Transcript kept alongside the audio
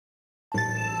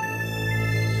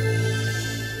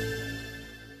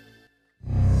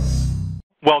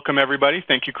Welcome, everybody.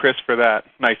 Thank you, Chris, for that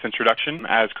nice introduction.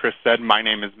 As Chris said, my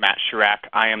name is Matt Chirac.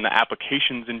 I am the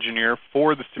applications engineer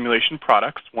for the simulation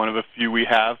products, one of the few we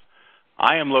have.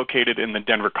 I am located in the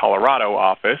Denver, Colorado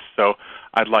office, so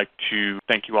I'd like to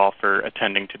thank you all for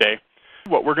attending today.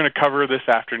 What we're going to cover this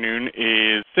afternoon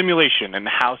is simulation and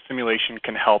how simulation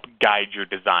can help guide your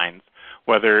designs,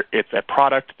 whether it's a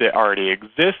product that already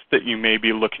exists that you may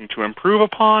be looking to improve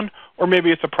upon, or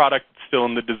maybe it's a product still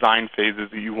in the design phases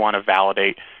that you want to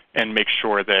validate and make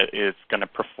sure that it's going to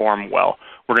perform well.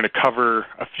 We're going to cover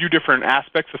a few different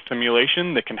aspects of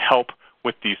simulation that can help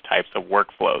with these types of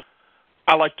workflows.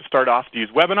 I like to start off these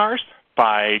webinars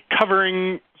by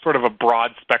covering sort of a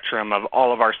broad spectrum of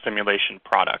all of our simulation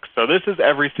products. So this is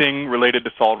everything related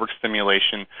to SOLIDWORKS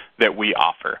simulation that we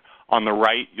offer. On the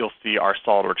right, you'll see our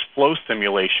SOLIDWORKS flow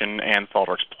simulation and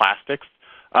SOLIDWORKS plastics.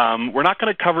 We're not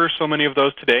going to cover so many of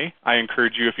those today. I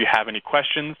encourage you, if you have any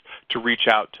questions, to reach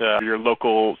out to your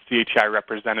local CHI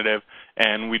representative,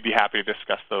 and we'd be happy to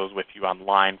discuss those with you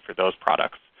online for those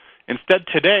products. Instead,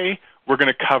 today, we're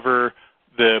going to cover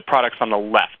the products on the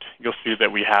left. You'll see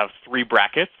that we have 3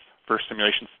 brackets for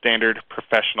simulation standard,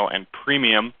 professional, and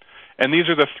premium. And these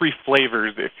are the 3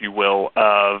 flavors, if you will,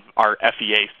 of our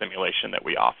FEA simulation that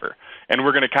we offer. And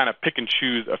we're going to kind of pick and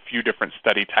choose a few different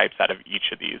study types out of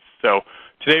each of these. So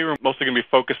today we're mostly going to be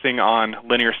focusing on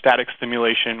linear static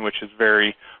simulation, which is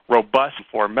very robust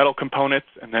for metal components.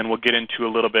 And then we'll get into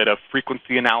a little bit of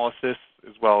frequency analysis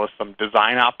as well as some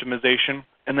design optimization.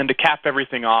 And then to cap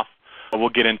everything off, we'll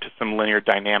get into some linear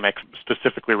dynamics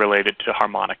specifically related to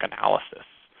harmonic analysis.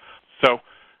 So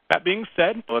that being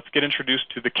said, let's get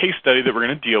introduced to the case study that we're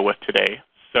going to deal with today.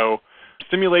 So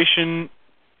simulation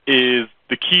is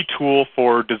the key tool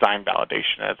for design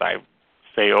validation, as I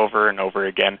say over and over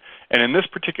again. And in this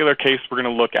particular case, we're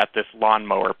going to look at this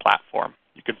lawnmower platform.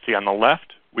 You can see on the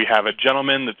left, we have a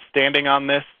gentleman that's standing on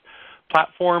this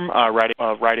platform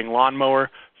riding lawnmower.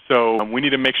 So we need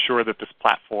to make sure that this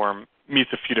platform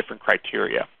meets a few different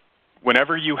criteria.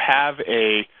 Whenever you have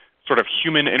a sort of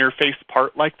human interface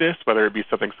part like this, whether it be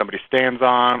something somebody stands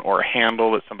on or a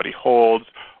handle that somebody holds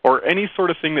or any sort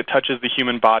of thing that touches the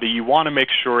human body, you want to make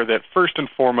sure that first and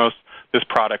foremost this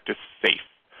product is safe,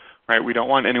 right? We don't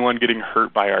want anyone getting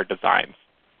hurt by our designs.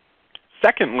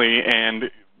 Secondly, and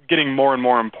getting more and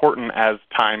more important as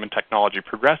time and technology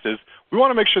progresses, we want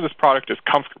to make sure this product is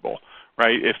comfortable,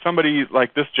 right? If somebody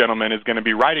like this gentleman is going to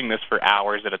be riding this for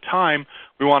hours at a time,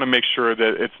 we want to make sure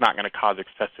that it's not going to cause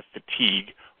excessive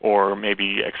fatigue or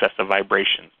maybe excessive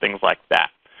vibrations, things like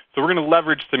that. So we're going to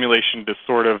leverage simulation to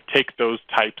sort of take those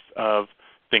types of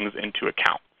things into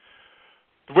account.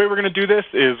 The way we're going to do this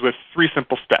is with 3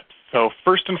 simple steps. So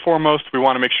first and foremost, we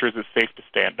want to make sure it's safe to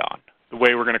stand on. The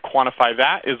way we're going to quantify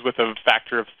that is with a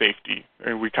factor of safety.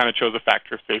 And we kind of chose a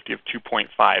factor of safety of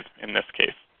 2.5 in this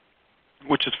case,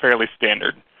 which is fairly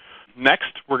standard.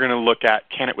 Next, we're going to look at,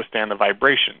 can it withstand the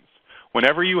vibrations?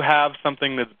 Whenever you have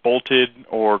something that's bolted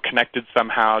or connected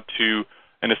somehow to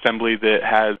an assembly that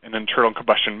has an internal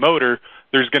combustion motor,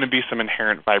 there's going to be some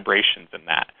inherent vibrations in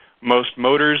that. Most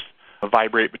motors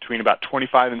vibrate between about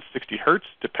 25 and 60 hertz,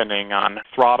 depending on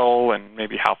throttle and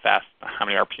maybe how fast, how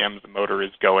many RPMs the motor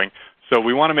is going. So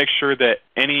we want to make sure that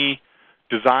any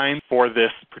designs for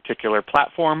this particular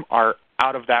platform are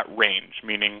out of that range,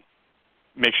 meaning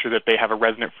make sure that they have a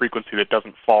resonant frequency that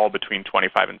doesn't fall between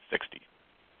 25 and 60.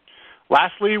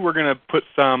 Lastly, we're going to put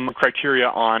some criteria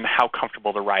on how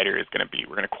comfortable the rider is going to be.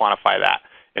 We're going to quantify that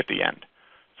at the end.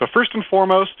 So first and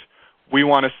foremost, we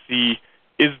want to see,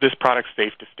 is this product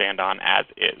safe to stand on as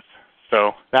is?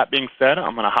 So that being said,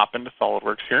 I'm going to hop into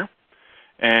SOLIDWORKS here.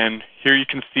 And here you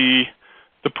can see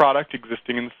the product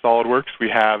existing in SOLIDWORKS. We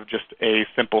have just a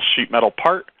simple sheet metal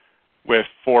part with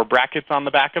 4 brackets on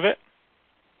the back of it.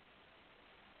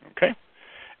 Okay.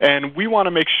 And we want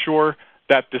to make sure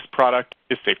that this product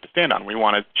is safe to stand on. We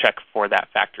want to check for that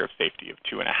factor of safety of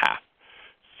 2.5.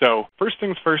 So first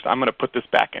things first, I'm going to put this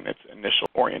back in its initial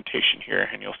orientation here,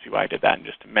 and you'll see why I did that in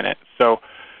just a minute. So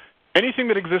anything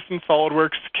that exists in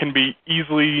SOLIDWORKS can be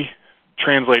easily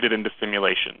translated into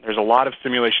simulation. There's a lot of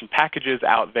simulation packages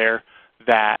out there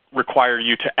that require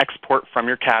you to export from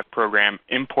your CAD program,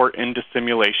 import into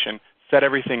simulation, set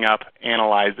everything up,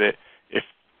 analyze it. If,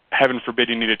 heaven forbid,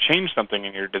 you need to change something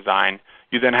in your design,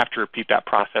 you then have to repeat that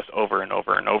process over and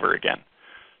over and over again.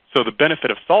 So the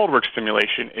benefit of SOLIDWORKS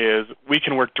simulation is we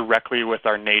can work directly with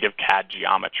our native CAD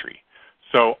geometry.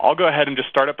 So I'll go ahead and just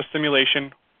start up a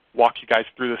simulation, walk you guys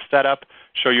through the setup,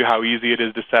 show you how easy it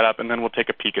is to set up, and then we'll take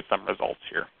a peek at some results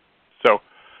here. So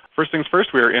first things first,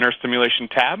 we are in our simulation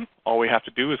tab. All we have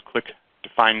to do is click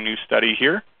Define New Study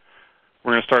here.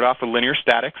 We're going to start off with linear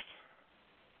statics.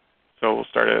 So we'll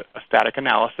start a static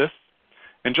analysis.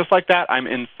 And just like that, I'm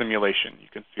in simulation. You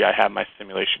can see I have my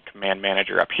simulation command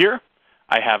manager up here.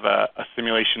 I have a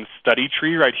simulation study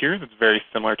tree right here that's very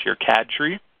similar to your CAD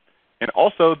tree. And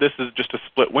also, this is just a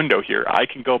split window here. I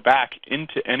can go back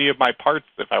into any of my parts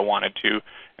if I wanted to,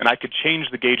 and I could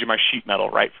change the gauge of my sheet metal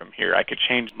right from here. I could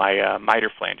change my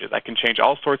miter flanges. I can change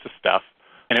all sorts of stuff,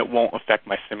 and it won't affect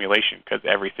my simulation because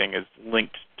everything is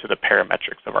linked to the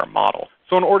parametrics of our model.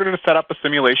 So in order to set up a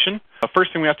simulation, the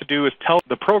first thing we have to do is tell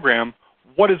the program,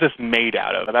 what is this made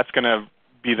out of? That's going to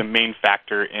be the main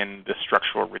factor in the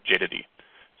structural rigidity.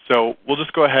 So we'll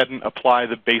just go ahead and apply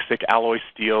the basic alloy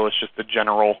steel. It's just the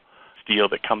general steel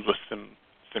that comes with some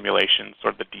simulation,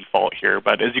 sort of the default here.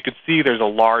 But as you can see, there's a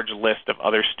large list of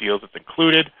other steels that's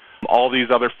included. All these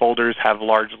other folders have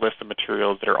large lists of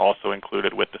materials that are also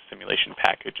included with the simulation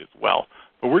package as well.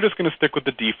 But we're just going to stick with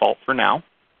the default for now.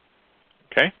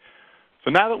 Okay.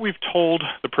 So now that we've told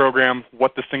the program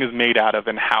what this thing is made out of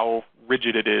and how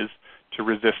rigid it is to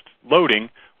resist loading,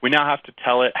 we now have to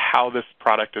tell it how this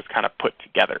product is kind of put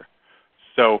together.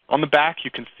 So on the back,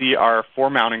 you can see our 4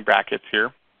 mounting brackets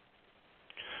here.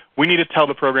 We need to tell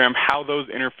the program how those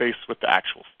interface with the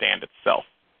actual stand itself.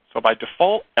 So by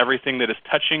default, everything that is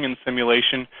touching in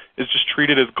simulation is just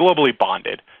treated as globally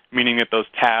bonded, meaning that those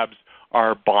tabs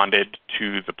are bonded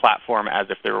to the platform as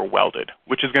if they were welded,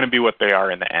 which is going to be what they are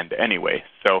in the end anyway.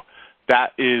 So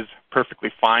that is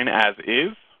perfectly fine as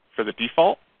is for the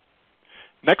default.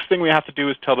 Next thing we have to do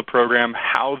is tell the program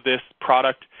how this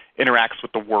product interacts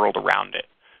with the world around it.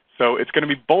 So it's going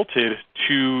to be bolted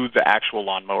to the actual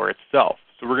lawnmower itself.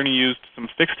 So we're going to use some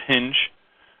fixed hinge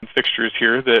fixtures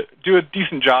here that do a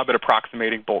decent job at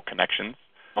approximating bolt connections.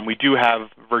 We do have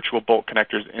virtual bolt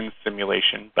connectors in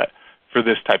simulation, but for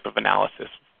this type of analysis,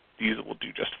 these will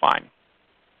do just fine.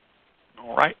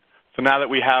 All right. So now that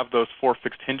we have those 4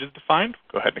 fixed hinges defined,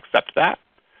 go ahead and accept that.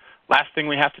 Last thing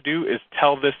we have to do is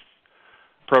tell this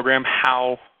program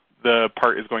how the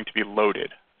part is going to be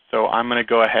loaded. So I'm going to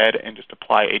go ahead and just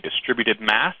apply a distributed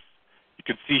mass. You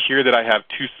can see here that I have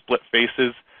 2 split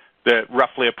faces that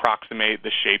roughly approximate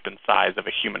the shape and size of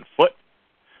a human foot.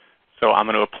 So I'm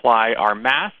going to apply our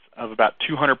mass of about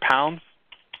 200 pounds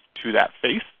to that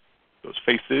face, those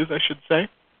faces, I should say.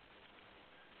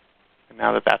 And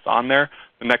now that that's on there,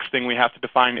 the next thing we have to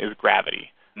define is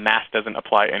gravity. Mass doesn't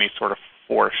apply any sort of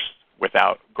force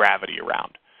without gravity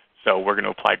around. So we're going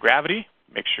to apply gravity,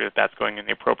 make sure that that's going in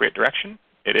the appropriate direction.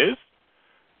 It is.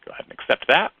 Go ahead and accept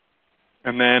that.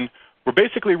 And then we're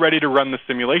basically ready to run the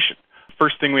simulation.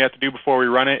 First thing we have to do before we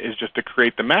run it is just to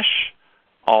create the mesh.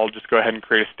 I'll just go ahead and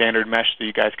create a standard mesh so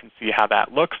you guys can see how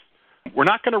that looks. We're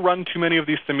not going to run too many of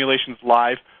these simulations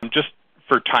live just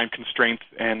for time constraints,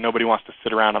 and nobody wants to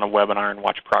sit around on a webinar and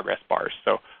watch progress bars.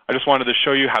 So I just wanted to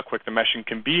show you how quick the meshing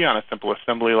can be on a simple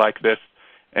assembly like this.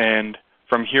 And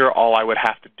from here, all I would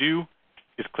have to do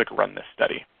is click Run this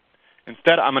study.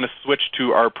 Instead, I'm going to switch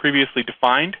to our previously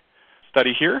defined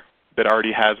study here that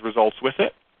already has results with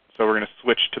it. So we're going to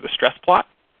switch to the stress plot.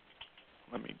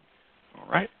 All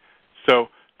right. So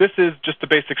this is just the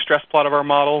basic stress plot of our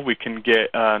model. We can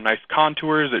get nice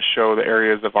contours that show the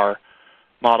areas of our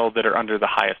model that are under the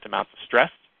highest amounts of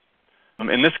stress.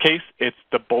 In this case, it's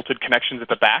the bolted connections at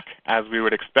the back, as we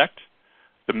would expect.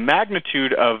 The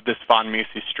magnitude of this von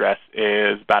Mises stress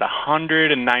is about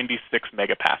 196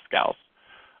 megapascals.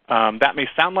 That may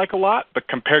sound like a lot, but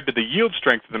compared to the yield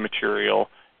strength of the material,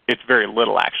 it's very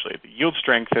little, actually. The yield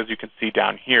strength, as you can see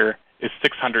down here, is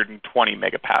 620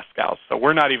 megapascals, so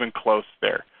we're not even close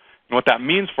there. And what that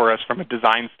means for us from a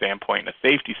design standpoint and a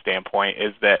safety standpoint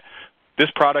is that this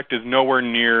product is nowhere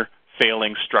near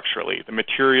failing structurally. The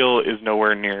material is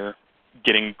nowhere near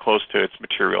getting close to its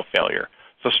material failure.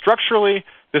 So structurally,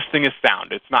 this thing is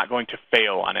sound. It's not going to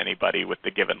fail on anybody with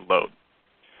the given load.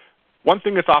 One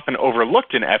thing that's often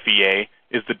overlooked in FEA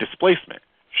is the displacement.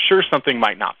 Sure, something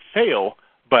might not fail,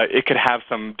 but it could have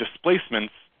some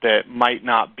displacements that might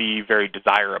not be very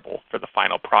desirable for the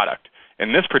final product.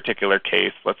 In this particular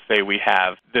case, let's say we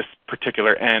have this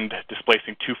particular end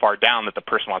displacing too far down that the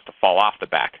person wants to fall off the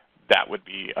back. That would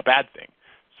be a bad thing.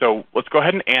 So let's go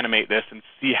ahead and animate this and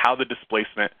see how the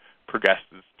displacement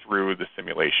progresses through the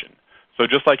simulation. So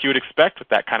just like you would expect with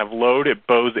that kind of load, it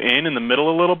bows in the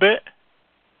middle a little bit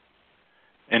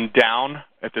and down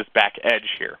at this back edge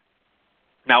here.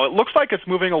 Now it looks like it's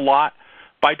moving a lot.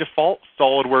 By default,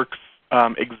 SOLIDWORKS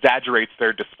exaggerates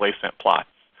their displacement plots.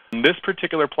 This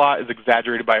particular plot is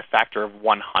exaggerated by a factor of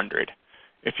 100.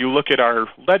 If you look at our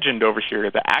legend over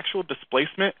here, the actual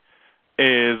displacement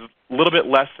is a little bit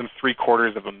less than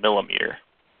 3/4 of a millimeter.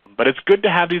 But it's good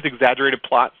to have these exaggerated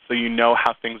plots so you know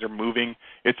how things are moving.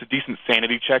 It's a decent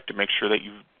sanity check to make sure that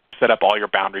you've set up all your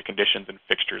boundary conditions and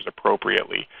fixtures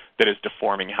appropriately that is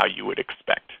deforming how you would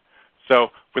expect.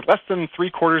 So with less than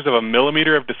 3/4 of a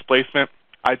millimeter of displacement,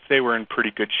 I'd say we're in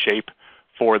pretty good shape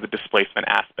for the displacement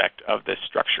aspect of this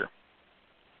structure.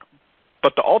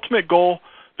 But the ultimate goal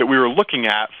that we were looking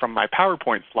at from my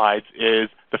PowerPoint slides is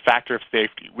the factor of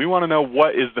safety. We want to know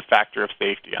what is the factor of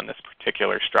safety on this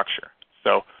particular structure.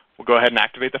 So we'll go ahead and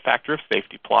activate the factor of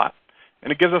safety plot.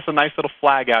 And it gives us a nice little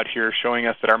flag out here showing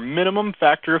us that our minimum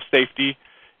factor of safety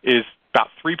is about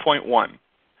 3.1.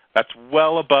 That's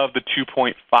well above the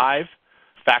 2.5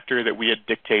 factor that we had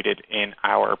dictated in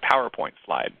our PowerPoint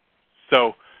slide.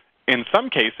 So in some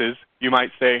cases, you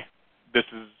might say, this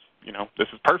is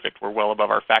perfect. We're well above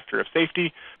our factor of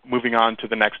safety, moving on to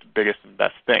the next biggest and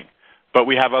best thing. But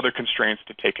we have other constraints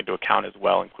to take into account as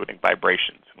well, including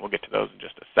vibrations, and we'll get to those in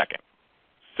just a second.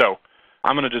 So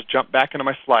I'm going to just jump back into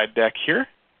my slide deck here,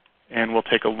 and we'll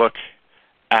take a look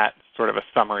at sort of a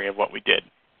summary of what we did.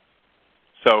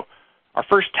 So our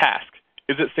first task,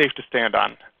 is it safe to stand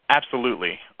on?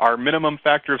 Absolutely. Our minimum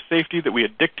factor of safety that we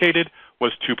had dictated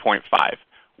was 2.5.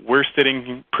 We're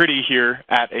sitting pretty here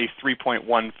at a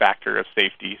 3.1 factor of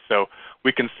safety, so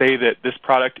we can say that this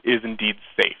product is indeed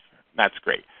safe. That's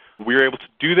great. We were able to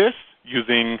do this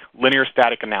using linear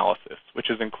static analysis, which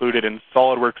is included in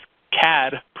SOLIDWORKS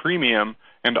CAD Premium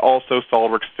and also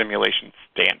SOLIDWORKS Simulation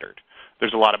Standard.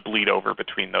 There's a lot of bleed over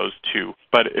between those two,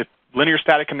 but linear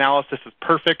static analysis is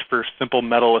perfect for simple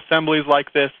metal assemblies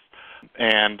like this,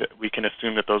 and we can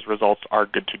assume that those results are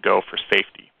good to go for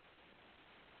safety.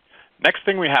 Next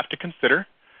thing we have to consider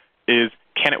is,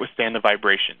 can it withstand the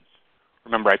vibrations?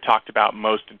 Remember, I talked about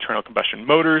most internal combustion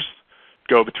motors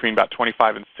go between about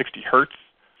 25 and 60 hertz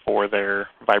for their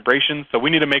vibrations, so we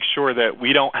need to make sure that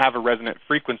we don't have a resonant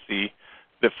frequency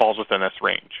that falls within this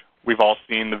range. We've all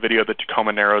seen the video of the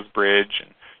Tacoma Narrows Bridge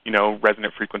and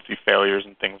resonant frequency failures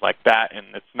and things like that, and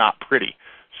it's not pretty.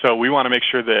 So we want to make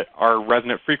sure that our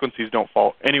resonant frequencies don't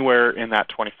fall anywhere in that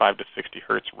 25 to 60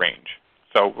 hertz range.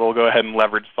 So we'll go ahead and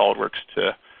leverage SOLIDWORKS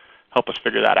to help us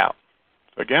figure that out.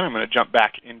 So again, I'm going to jump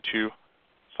back into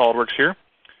SOLIDWORKS here,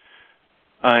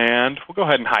 and we'll go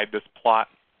ahead and hide this plot.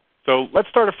 So let's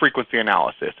start a frequency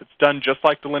analysis. It's done just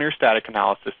like the linear static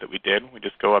analysis that we did. We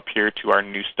just go up here to our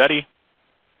new study,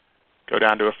 go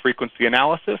down to a frequency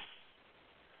analysis,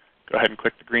 go ahead and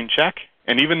click the green check.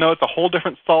 And even though it's a whole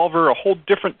different solver, a whole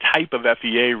different type of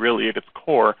FEA really at its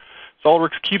core,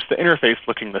 SOLIDWORKS keeps the interface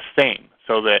looking the same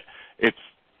so that it's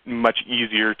much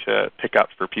easier to pick up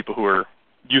for people who are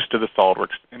used to the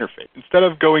SOLIDWORKS interface. Instead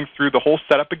of going through the whole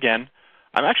setup again,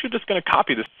 I'm actually just going to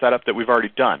copy the setup that we've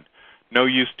already done. No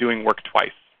use doing work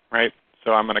twice, right?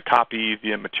 So I'm going to copy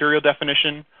the material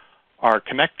definition, our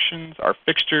connections, our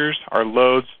fixtures, our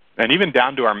loads, and even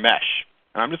down to our mesh.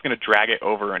 And I'm just going to drag it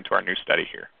over into our new study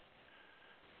here.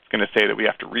 It's going to say that we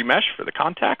have to remesh for the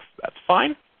contacts. That's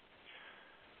fine.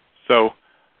 So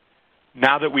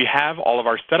now that we have all of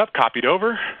our setup copied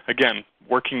over, again,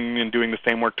 working and doing the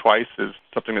same work twice is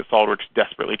something that SOLIDWORKS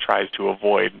desperately tries to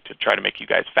avoid to try to make you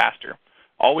guys faster.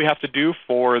 All we have to do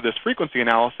for this frequency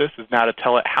analysis is now to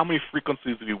tell it how many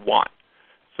frequencies we want.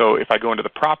 So if I go into the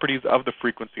properties of the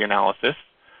frequency analysis,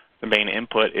 the main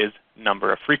input is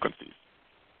number of frequencies.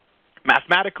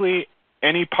 Mathematically,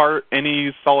 any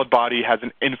solid body has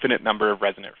an infinite number of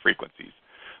resonant frequencies.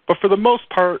 But for the most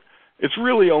part, it's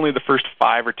really only the first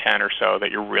 5 or 10 or so that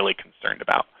you're really concerned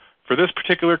about. For this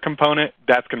particular component,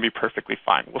 that's going to be perfectly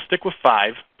fine. We'll stick with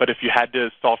 5, but if you had to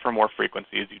solve for more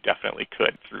frequencies, you definitely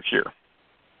could through here.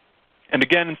 And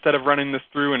again, instead of running this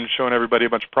through and showing everybody a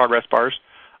bunch of progress bars,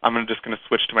 I'm just going to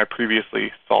switch to my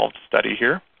previously solved study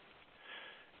here.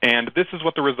 And this is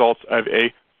what the results of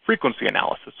a frequency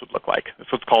analysis would look like.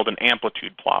 It's what's called an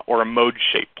amplitude plot or a mode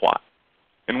shape plot.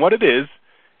 And what it is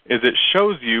it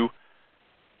shows you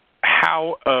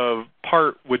how a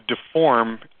part would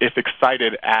deform if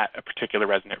excited at a particular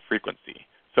resonant frequency.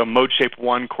 So mode shape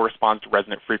 1 corresponds to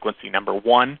resonant frequency number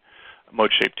 1,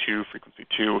 mode shape 2, frequency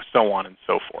 2, so on and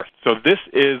so forth. So this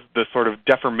is the sort of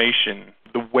deformation,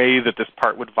 the way that this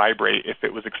part would vibrate if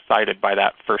it was excited by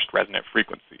that first resonant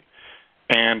frequency.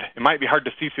 And it might be hard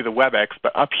to see through the WebEx,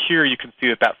 but up here you can see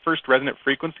that that first resonant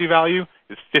frequency value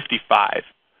is 55.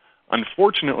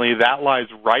 Unfortunately, that lies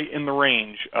right in the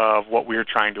range of what we were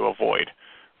trying to avoid.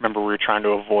 Remember, we were trying to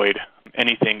avoid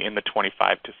anything in the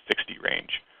 25 to 60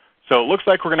 range. So it looks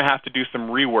like we're going to have to do some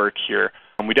rework here.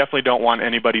 We definitely don't want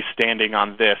anybody standing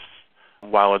on this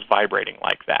while it's vibrating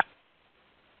like that.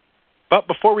 But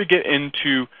before we get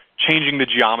into changing the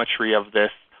geometry of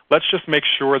this, let's just make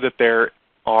sure that there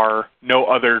are no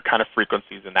other kind of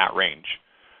frequencies in that range.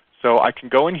 So I can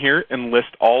go in here and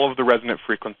list all of the resonant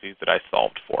frequencies that I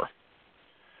solved for.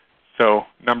 So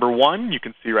number one, you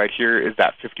can see right here, is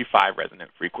that 55 resonant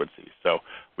frequency. So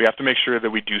we have to make sure that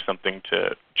we do something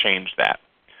to change that.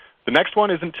 The next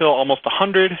one isn't until almost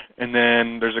 100, and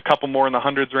then there's a couple more in the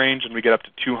hundreds range, and we get up to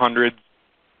 200.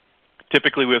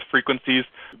 Typically with frequencies,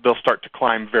 they'll start to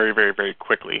climb very, very, very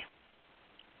quickly.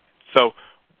 So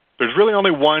there's really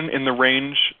only one in the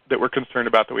range that we're concerned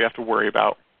about that we have to worry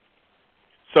about.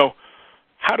 So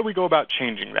how do we go about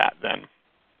changing that then?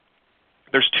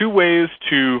 There's two ways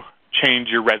to change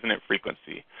your resonant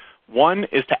frequency. One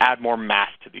is to add more mass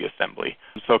to the assembly.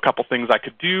 So a couple things I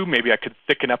could do, maybe I could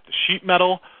thicken up the sheet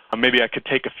metal, maybe I could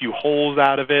take a few holes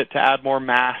out of it to add more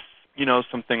mass,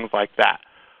 some things like that.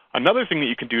 Another thing that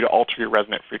you can do to alter your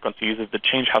resonant frequencies is to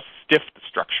change how stiff the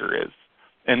structure is.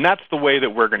 And that's the way that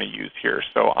we're going to use here.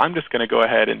 So I'm just going to go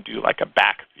ahead and do like a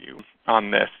back view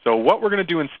on this. So what we're going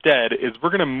to do instead is we're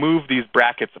going to move these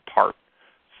brackets apart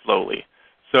slowly.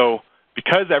 So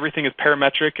because everything is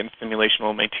parametric and simulation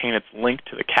will maintain its link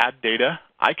to the CAD data,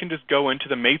 I can just go into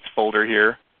the mates folder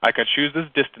here. I can choose this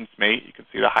distance mate. You can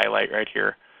see the highlight right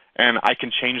here. And I can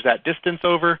change that distance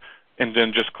over and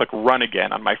then just click run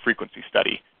again on my frequency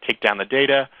study. Take down the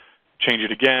data, change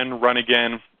it again, run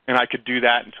again, and I could do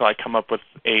that until I come up with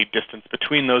a distance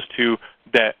between those two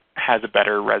that has a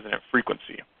better resonant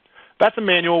frequency. That's a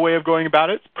manual way of going about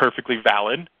it. It's perfectly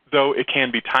valid, though it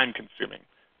can be time consuming.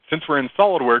 Since we're in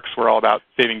SOLIDWORKS, we're all about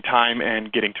saving time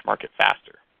and getting to market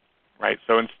faster, right?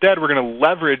 So instead, we're going to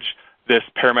leverage this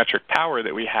parametric power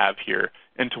that we have here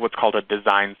into what's called a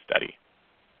design study.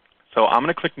 So I'm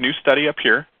going to click New Study up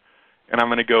here, and I'm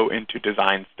going to go into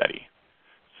Design Study.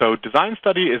 So Design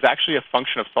Study is actually a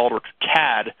function of SOLIDWORKS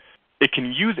CAD. It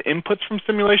can use inputs from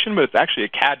simulation, but it's actually a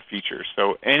CAD feature.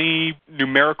 So any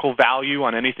numerical value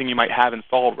on anything you might have in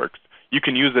SOLIDWORKS, you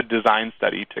can use a design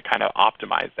study to kind of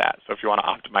optimize that. So if you want to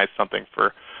optimize something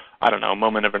for,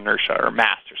 moment of inertia or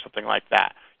mass or something like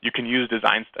that, you can use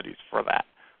design studies for that.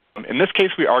 In this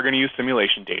case, we are going to use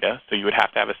simulation data, so you would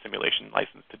have to have a simulation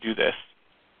license to do this.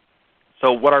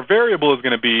 So what our variable is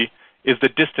going to be is the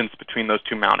distance between those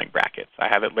two mounting brackets. I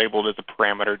have it labeled as a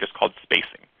parameter just called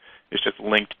spacing. It's just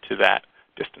linked to that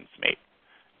distance mate.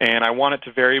 And I want it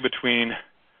to vary between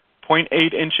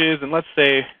 0.8 inches and let's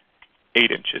say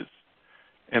 8 inches.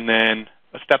 And then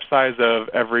a step size of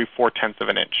every 0.4 of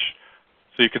an inch.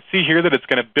 So you can see here that it's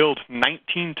going to build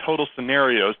 19 total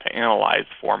scenarios to analyze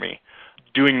for me.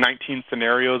 Doing 19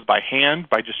 scenarios by hand,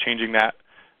 by just changing that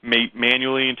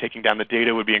manually and taking down the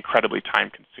data, would be incredibly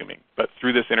time consuming. But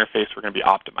through this interface, we're going to be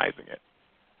optimizing it.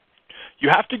 You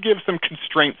have to give some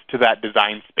constraints to that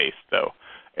design space, though.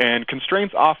 And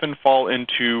constraints often fall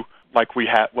into like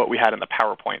what we had in the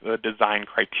PowerPoint, the design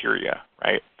criteria,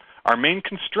 right? Our main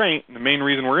constraint, the main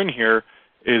reason we're in here,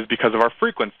 is because of our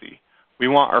frequency. We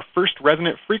want our first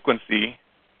resonant frequency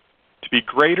to be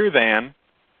greater than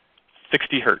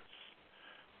 60 hertz.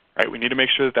 Right? We need to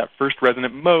make sure that that first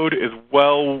resonant mode is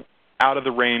well out of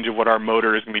the range of what our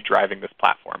motor is going to be driving this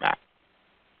platform at.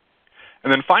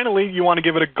 And then finally, you want to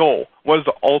give it a goal. What is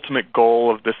the ultimate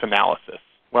goal of this analysis?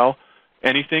 Well,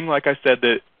 anything, like I said,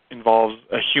 that involves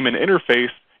a human interface,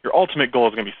 your ultimate goal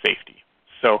is going to be safety.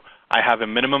 So I have a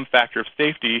minimum factor of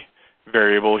safety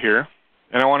variable here,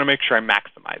 and I want to make sure I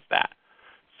maximize that.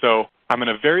 So I'm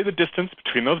going to vary the distance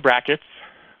between those brackets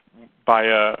by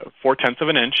 0.4 of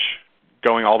an inch,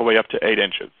 going all the way up to 8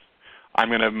 inches. I'm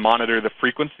going to monitor the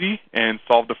frequency and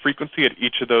solve the frequency at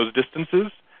each of those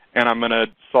distances, and I'm going to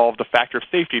solve the factor of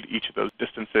safety at each of those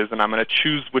distances, and I'm going to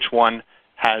choose which one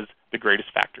has the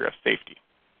greatest factor of safety.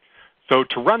 So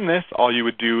to run this, all you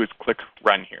would do is click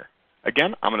Run here.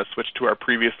 Again, I'm going to switch to our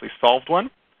previously solved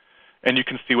one, and you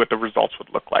can see what the results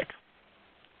would look like.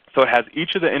 So it has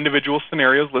each of the individual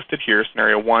scenarios listed here,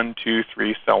 scenario 1, 2,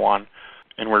 3, so on,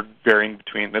 and we're varying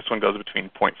between, this one goes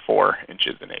between 0.4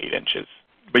 inches and 8 inches.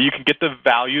 But you can get the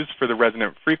values for the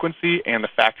resonant frequency and the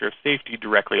factor of safety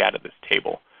directly out of this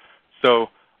table. So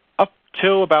up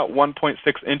till about 1.6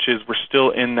 inches, we're still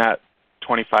in that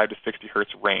 25 to 60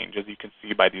 hertz range, as you can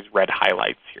see by these red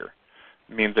highlights here.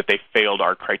 It means that they failed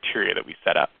our criteria that we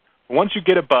set up. Once you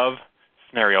get above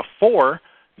scenario 4,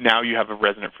 now you have a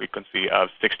resonant frequency of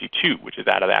 62, which is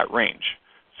out of that range.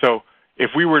 So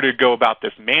if we were to go about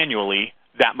this manually,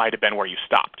 that might have been where you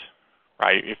stopped,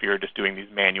 right, if you were just doing these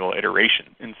manual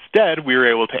iterations. Instead, we were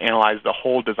able to analyze the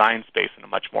whole design space in a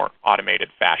much more automated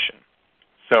fashion.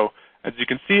 So as you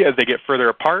can see, as they get further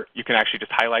apart, you can actually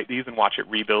just highlight these and watch it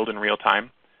rebuild in real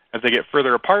time. As they get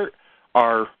further apart,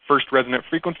 our first resonant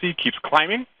frequency keeps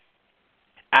climbing,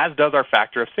 as does our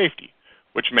factor of safety,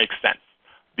 which makes sense.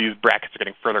 These brackets are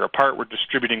getting further apart. We're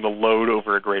distributing the load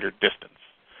over a greater distance.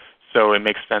 So it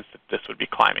makes sense that this would be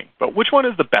climbing. But which one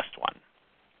is the best one?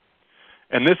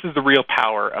 And this is the real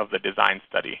power of the design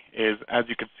study, is as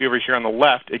you can see over here on the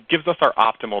left, it gives us our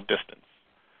optimal distance,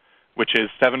 which is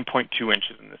 7.2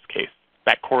 inches in this case.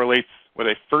 That correlates with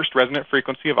a first resonant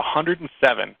frequency of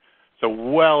 107, so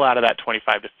well out of that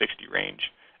 25 to 60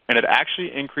 range. And it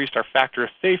actually increased our factor of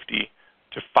safety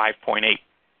to 5.8.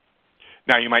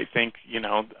 Now you might think,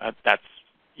 that's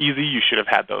easy, you should have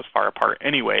had those far apart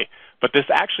anyway, but this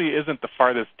actually isn't the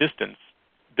farthest distance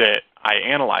that I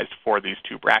analyzed for these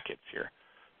two brackets here.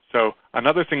 So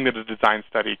another thing that a design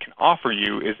study can offer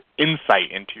you is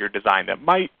insight into your design that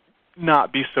might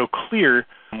not be so clear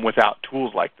without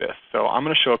tools like this. So I'm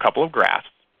going to show a couple of graphs.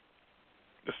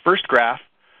 This first graph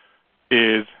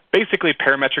is basically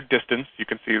parametric distance. You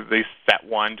can see the set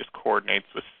 1 just coordinates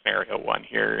with scenario 1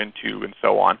 here and 2 and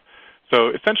so on. So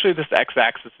essentially this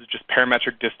x-axis is just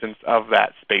parametric distance of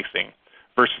that spacing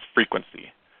versus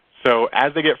frequency. So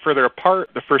as they get further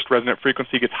apart, the first resonant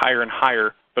frequency gets higher and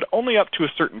higher, but only up to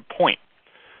a certain point.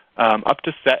 Up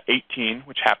to set 18,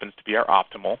 which happens to be our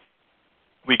optimal,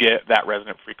 we get that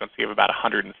resonant frequency of about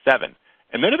 107.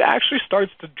 And then it actually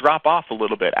starts to drop off a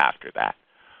little bit after that.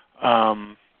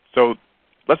 So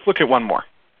let's look at one more.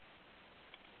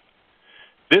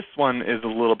 This one is a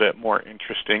little bit more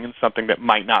interesting, and something that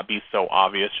might not be so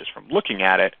obvious just from looking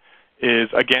at it is,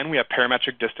 again, we have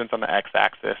parametric distance on the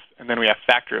x-axis, and then we have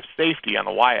factor of safety on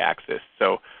the y-axis.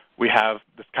 So we have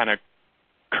this kind of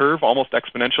curve, almost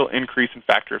exponential increase in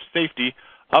factor of safety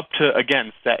up to,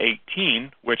 again, set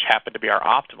 18, which happened to be our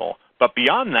optimal. But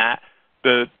beyond that,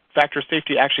 the factor of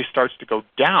safety actually starts to go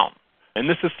down. And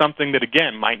this is something that,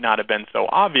 again, might not have been so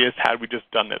obvious had we just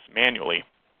done this manually.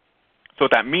 So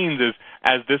what that means is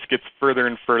as this gets further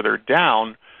and further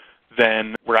down,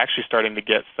 then we're actually starting to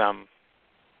get some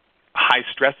high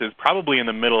stresses probably in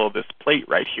the middle of this plate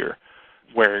right here,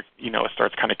 where it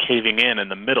starts kind of caving in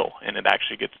the middle, and it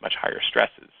actually gets much higher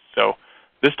stresses. So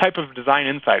this type of design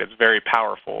insight is very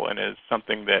powerful and is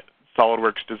something that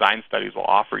SOLIDWORKS design studies will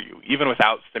offer you. Even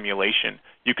without simulation,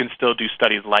 you can still do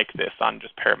studies like this on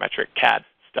just parametric CAD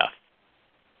stuff.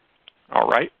 All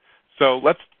right, so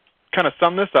let's kind of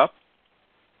sum this up.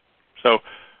 So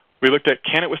we looked at,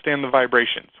 can it withstand the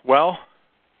vibrations? Well,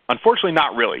 unfortunately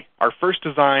not really. Our first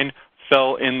design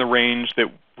fell in the range that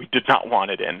we did not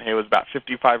want it in. It was about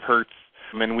 55 hertz,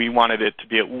 and we wanted it to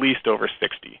be at least over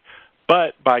 60.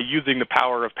 But by using the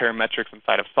power of parametrics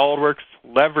inside of SOLIDWORKS,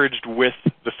 leveraged with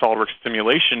the SOLIDWORKS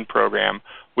simulation program,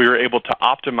 we were able to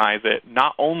optimize it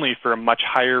not only for a much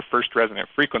higher first resonant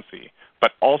frequency,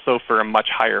 but also for a much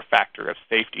higher factor of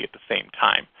safety at the same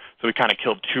time. So we kind of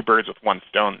killed two birds with one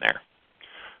stone there.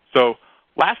 So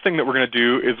last thing that we're going to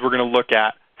do is we're going to look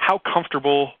at how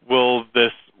comfortable will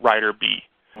this rider be.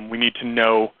 And we need to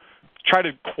know, try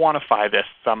to quantify this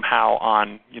somehow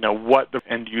on what the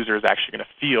end user is actually going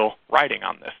to feel riding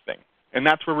on this thing. And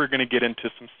that's where we're going to get into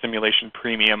some simulation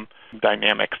premium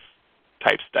dynamics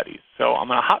type studies. So I'm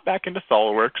going to hop back into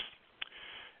SOLIDWORKS.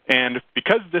 And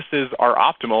because this is our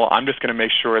optimal, I'm just going to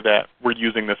make sure that we're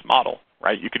using this model,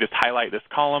 right? You could just highlight this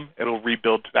column, it'll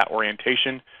rebuild to that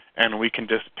orientation, and we can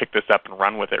just pick this up and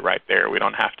run with it right there. We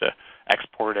don't have to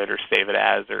export it or save it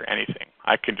as or anything.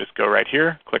 I can just go right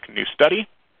here, click New Study,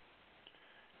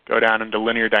 go down into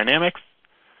Linear Dynamics.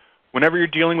 Whenever you're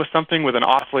dealing with something with an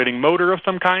oscillating motor of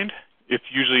some kind, it's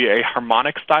usually a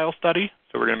harmonic style study.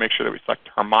 So we're going to make sure that we select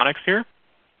harmonics here.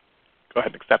 Go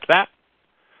ahead and accept that.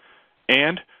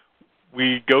 And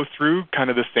we go through kind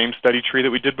of the same study tree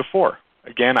that we did before.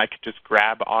 Again, I could just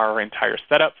grab our entire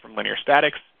setup from Linear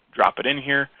Statics, drop it in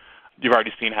here. You've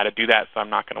already seen how to do that, so I'm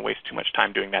not going to waste too much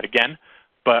time doing that again.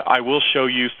 But I will show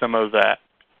you some of the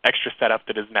extra setup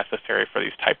that is necessary for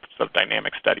these types of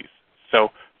dynamic studies. So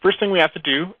first thing we have to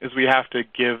do is we have to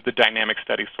give the dynamic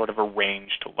study sort of a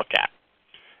range to look at.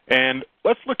 And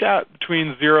let's look at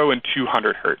between 0 and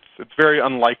 200 hertz. It's very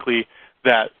unlikely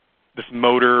that this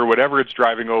motor, whatever it's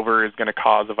driving over, is going to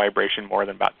cause a vibration more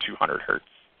than about 200 hertz.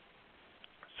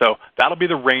 So that'll be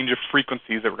the range of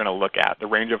frequencies that we're going to look at, the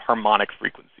range of harmonic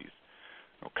frequencies.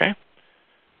 Okay.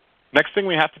 Next thing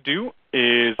we have to do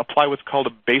is apply what's called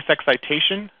a base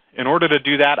excitation. In order to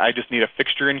do that, I just need a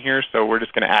fixture in here, so we're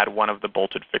just going to add one of the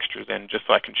bolted fixtures in just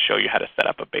so I can show you how to set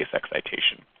up a base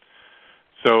excitation.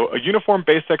 So a uniform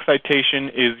base excitation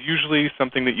is usually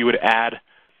something that you would add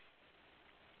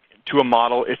to a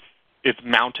model if it's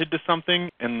mounted to something,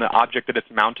 and the object that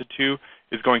it's mounted to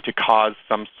is going to cause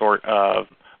some sort of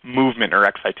movement or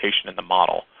excitation in the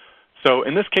model. So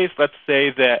in this case, let's say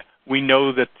that we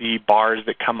know that the bars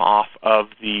that come off of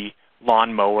the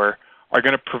lawnmower are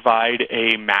going to provide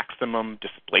a maximum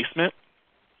displacement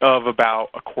of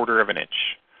about 1/4 of an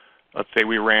inch. Let's say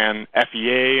we ran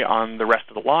FEA on the rest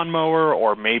of the lawnmower,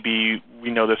 or maybe we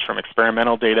know this from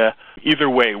experimental data. Either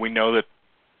way, we know that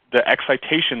the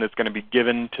excitation that's going to be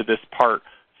given to this part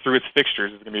through its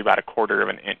fixtures is going to be about 1/4 of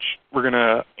an inch. We're going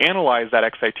to analyze that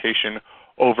excitation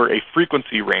over a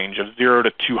frequency range of 0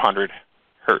 to 200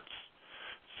 hertz.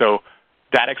 So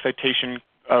that excitation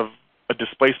of a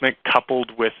displacement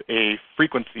coupled with a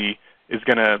frequency is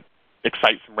going to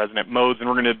excite some resonant modes, and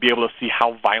we're going to be able to see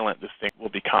how violent this thing will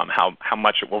become, how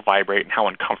much it will vibrate, and how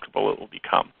uncomfortable it will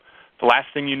become. The last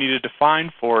thing you need to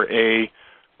define for a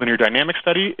linear dynamic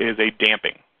study is a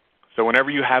damping. So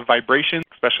whenever you have vibrations,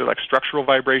 especially like structural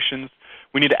vibrations,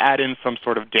 we need to add in some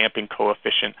sort of damping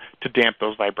coefficient to damp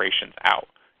those vibrations out.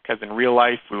 Because in real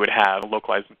life, we would have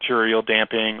localized material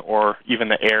damping, or even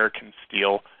the air can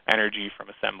steal energy from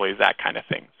assemblies, that kind of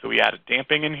thing. So we added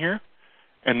damping in here.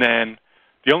 And then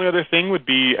the only other thing would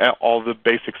be all the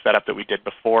basic setup that we did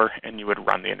before, and you would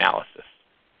run the analysis.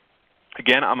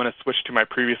 Again, I'm going to switch to my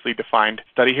previously defined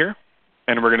study here,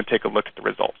 and we're going to take a look at the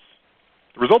results.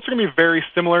 The results are going to be very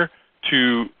similar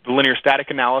to the linear static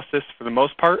analysis for the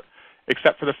most part,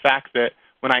 except for the fact that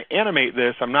when I animate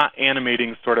this, I'm not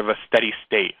animating sort of a steady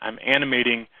state. I'm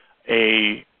animating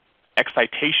a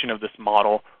excitation of this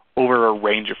model over a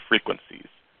range of frequencies.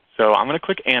 So I'm going to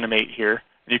click animate here,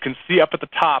 and you can see up at the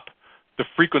top the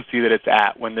frequency that it's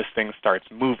at when this thing starts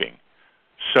moving.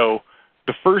 So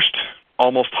the first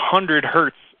almost 100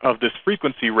 hertz of this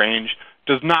frequency range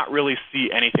does not really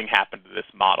see anything happen to this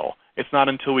model. It's not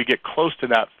until we get close to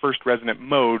that first resonant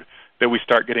mode that we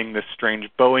start getting this strange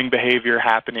bowing behavior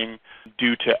happening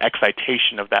due to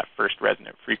excitation of that first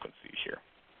resonant frequency here.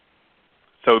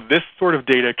 So this sort of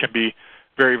data can be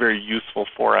very, very useful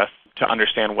for us to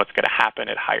understand what's going to happen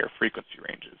at higher frequency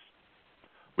ranges.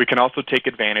 We can also take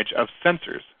advantage of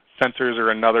sensors. Sensors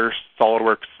are another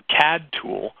SOLIDWORKS CAD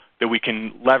tool that we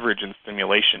can leverage in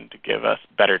simulation to give us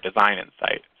better design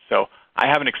insight. So I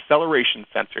have an acceleration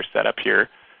sensor set up here,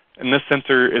 and this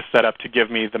sensor is set up to give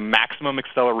me the maximum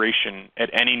acceleration at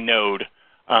any node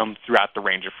throughout the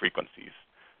range of frequencies.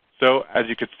 So as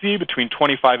you can see, between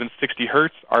 25 and 60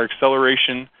 hertz, our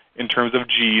acceleration in terms of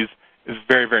Gs is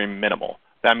very, very minimal.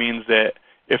 That means that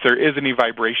if there is any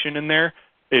vibration in there,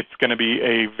 it's going to be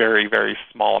a very, very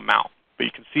small amount. But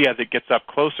you can see as it gets up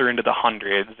closer into the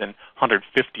hundreds and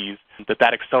 150s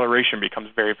that acceleration becomes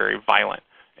very, very violent.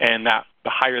 And that the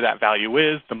higher that value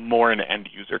is, the more an end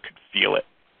user could feel it.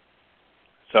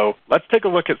 So let's take a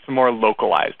look at some more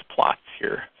localized plots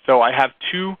here. So I have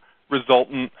two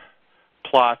resultant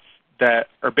plots that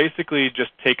are basically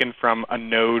just taken from a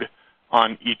node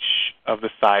on each of the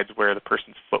sides where the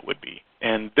person's foot would be.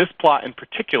 And this plot in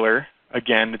particular,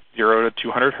 again, it's 0 to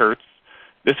 200 hertz.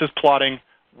 This is plotting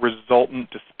resultant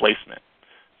displacement.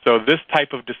 So this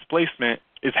type of displacement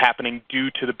is happening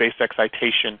due to the base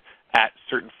excitation at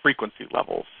certain frequency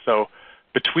levels. So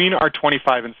between our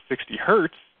 25 and 60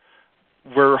 hertz,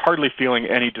 we're hardly feeling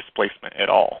any displacement at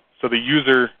all. So the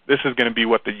user, this is going to be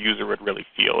what the user would really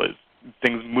feel, is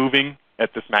things moving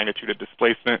at this magnitude of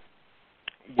displacement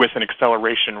with an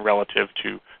acceleration relative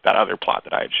to that other plot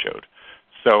that I had showed.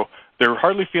 So they're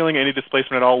hardly feeling any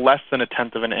displacement at all, less than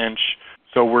 1/10 of an inch,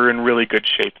 so we're in really good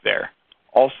shape there.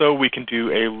 Also, we can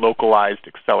do a localized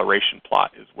acceleration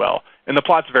plot as well, and the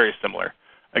plot's very similar.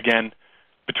 Again,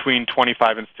 between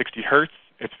 25 and 60 hertz,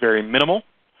 it's very minimal,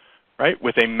 right,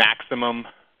 with a maximum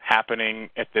happening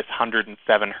at this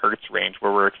 107 hertz range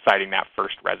where we're exciting that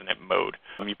first resonant mode.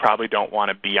 You probably don't want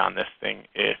to be on this thing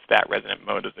if that resonant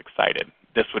mode is excited.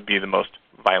 This would be the most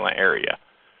violent area.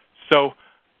 So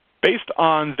based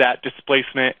on that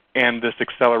displacement and this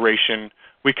acceleration,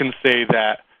 we can say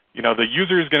that the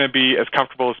user is going to be as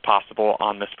comfortable as possible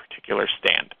on this particular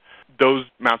stand. Those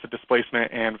amounts of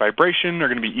displacement and vibration are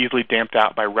going to be easily damped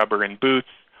out by rubber and boots.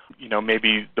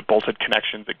 Maybe the bolted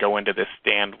connections that go into this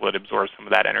stand would absorb some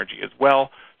of that energy as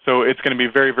well. So it's going to be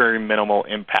very, very minimal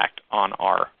impact on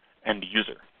our end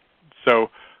user.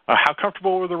 So how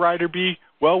comfortable will the rider be?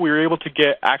 Well, we were able to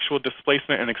get actual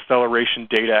displacement and acceleration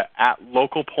data at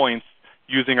local points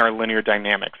using our linear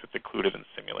dynamics that's included in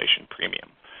Simulation Premium.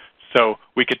 So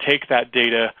we could take that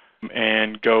data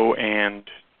and go and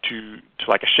to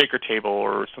like a shaker table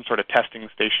or some sort of testing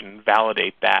station,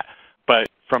 validate that. But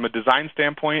from a design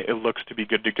standpoint, it looks to be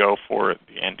good to go for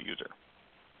the end user.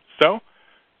 So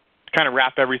to kind of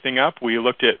wrap everything up, we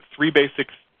looked at 3 basic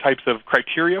types of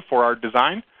criteria for our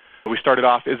design. We started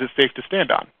off, is it safe to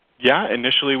stand on? Yeah,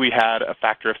 initially we had a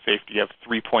factor of safety of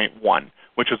 3.1,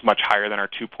 which was much higher than our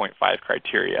 2.5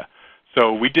 criteria.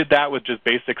 So we did that with just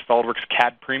basic SOLIDWORKS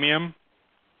CAD Premium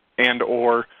and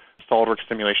or SOLIDWORKS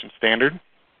Simulation Standard.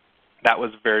 That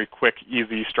was very quick,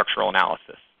 easy structural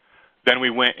analysis. Then we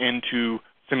went into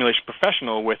Simulation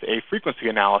Professional with a frequency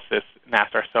analysis and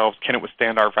asked ourselves, can it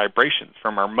withstand our vibrations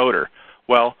from our motor?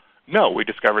 Well, no, we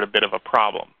discovered a bit of a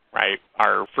problem, right?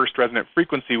 Our first resonant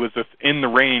frequency was within the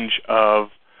range of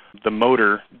the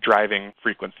motor driving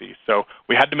frequency. So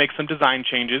we had to make some design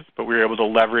changes, but we were able to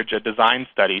leverage a design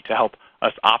study to help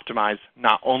us optimize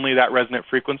not only that resonant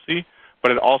frequency,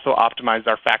 but it also optimized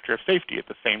our factor of safety at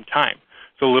the same time.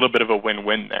 So a little bit of a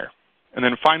win-win there. And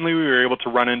then finally, we were able to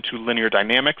run into linear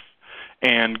dynamics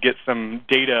and get some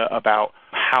data about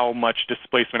how much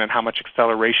displacement and how much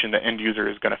acceleration the end user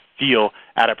is going to feel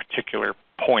at a particular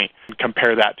point, and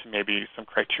compare that to maybe some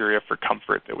criteria for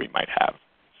comfort that we might have.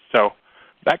 So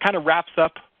that kind of wraps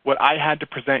up what I had to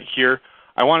present here.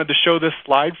 I wanted to show this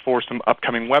slide for some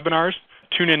upcoming webinars.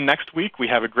 Tune in next week. We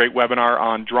have a great webinar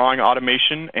on drawing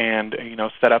automation and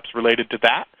setups related to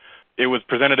that. It was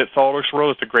presented at SOLIDWORKS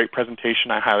World. It's a great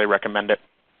presentation. I highly recommend it.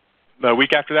 The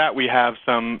week after that, we have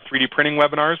some 3D printing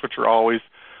webinars, which are always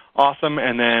awesome.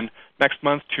 And then next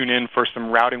month, tune in for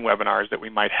some routing webinars that we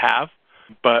might have.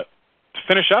 But to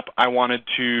finish up, I wanted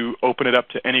to open it up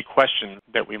to any questions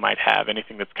that we might have,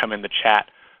 anything that's come in the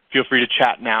chat. Feel free to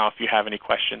chat now if you have any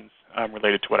questions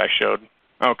related to what I showed.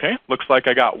 Okay, looks like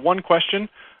I got one question.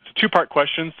 It's a two-part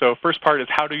question. So first part is,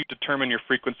 how do you determine your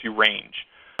frequency range?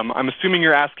 I'm assuming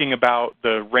you're asking about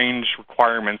the range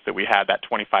requirements that we had, that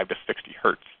 25 to 60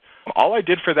 hertz. All I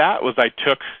did for that was I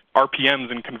took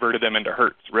RPMs and converted them into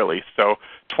hertz, really. So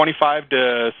 25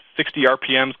 to 60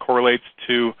 RPMs correlates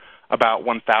to about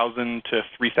 1,000 to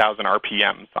 3,000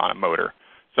 RPMs on a motor.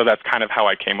 So that's kind of how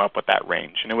I came up with that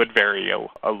range. And it would vary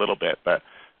a little bit, but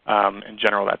in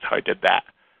general, that's how I did that.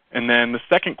 And then the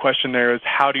second question there is,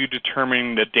 how do you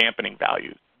determine the dampening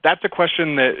values? That's a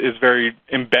question that is very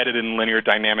embedded in linear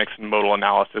dynamics and modal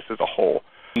analysis as a whole.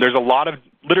 There's a lot of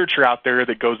literature out there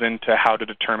that goes into how to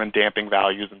determine damping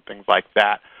values and things like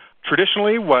that.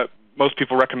 Traditionally, what most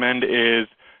people recommend is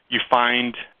you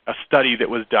find a study that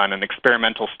was done, an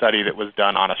experimental study that was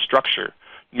done on a structure,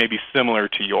 maybe similar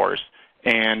to yours,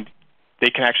 and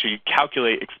they can actually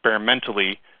calculate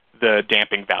experimentally the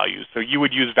damping values. So you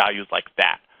would use values like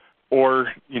that.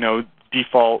 Or,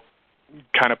 default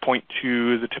kind of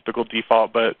 0.2 is a typical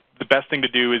default, but the best thing to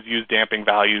do is use damping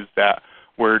values that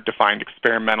were defined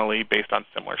experimentally based on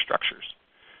similar structures.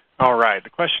 All right, the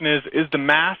question is the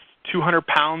mass 200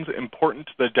 pounds important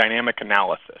to the dynamic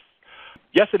analysis?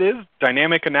 Yes, it is.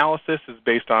 Dynamic analysis is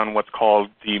based on what's called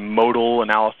the modal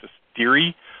analysis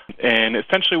theory. And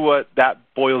essentially what that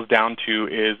boils down to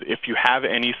is if you have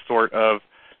any sort of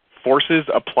forces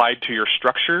applied to your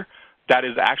structure, that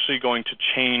is actually going to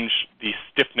change the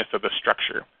stiffness of the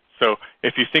structure. So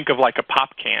if you think of like a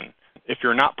pop can, if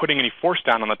you're not putting any force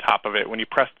down on the top of it, when you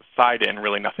press the side in,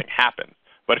 really nothing happens.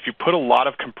 But if you put a lot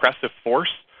of compressive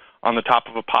force on the top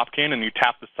of a pop can and you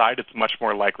tap the side, it's much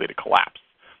more likely to collapse.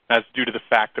 That's due to the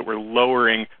fact that we're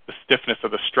lowering the stiffness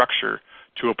of the structure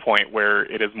to a point where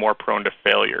it is more prone to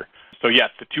failure. So yes,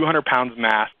 the 200 pounds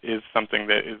mass is something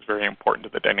that is very important to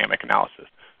the dynamic analysis.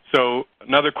 So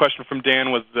another question from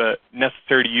Dan was the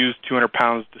necessary to use 200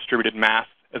 pounds distributed mass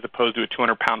as opposed to a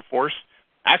 200-pound force.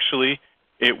 Actually,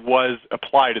 it was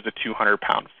applied as a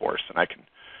 200-pound force, and I can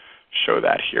show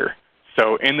that here.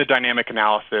 So in the dynamic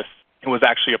analysis, it was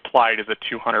actually applied as a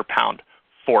 200-pound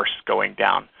force going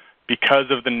down. Because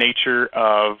of the nature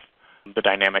of the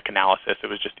dynamic analysis, it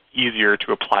was just easier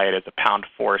to apply it as a pound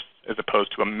force as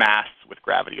opposed to a mass with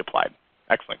gravity applied.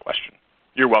 Excellent question.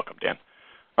 You're welcome, Dan.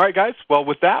 All right, guys. Well,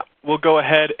 with that, we'll go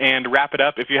ahead and wrap it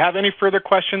up. If you have any further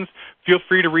questions, feel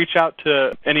free to reach out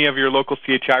to any of your local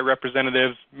CHI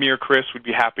representatives. Me or Chris would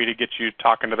be happy to get you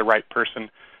talking to the right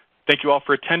person. Thank you all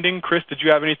for attending. Chris, did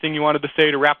you have anything you wanted to say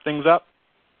to wrap things up?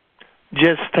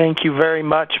 Just thank you very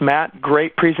much, Matt.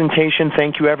 Great presentation.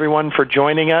 Thank you, everyone, for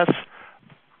joining us.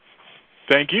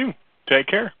 Thank you. Take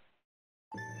care.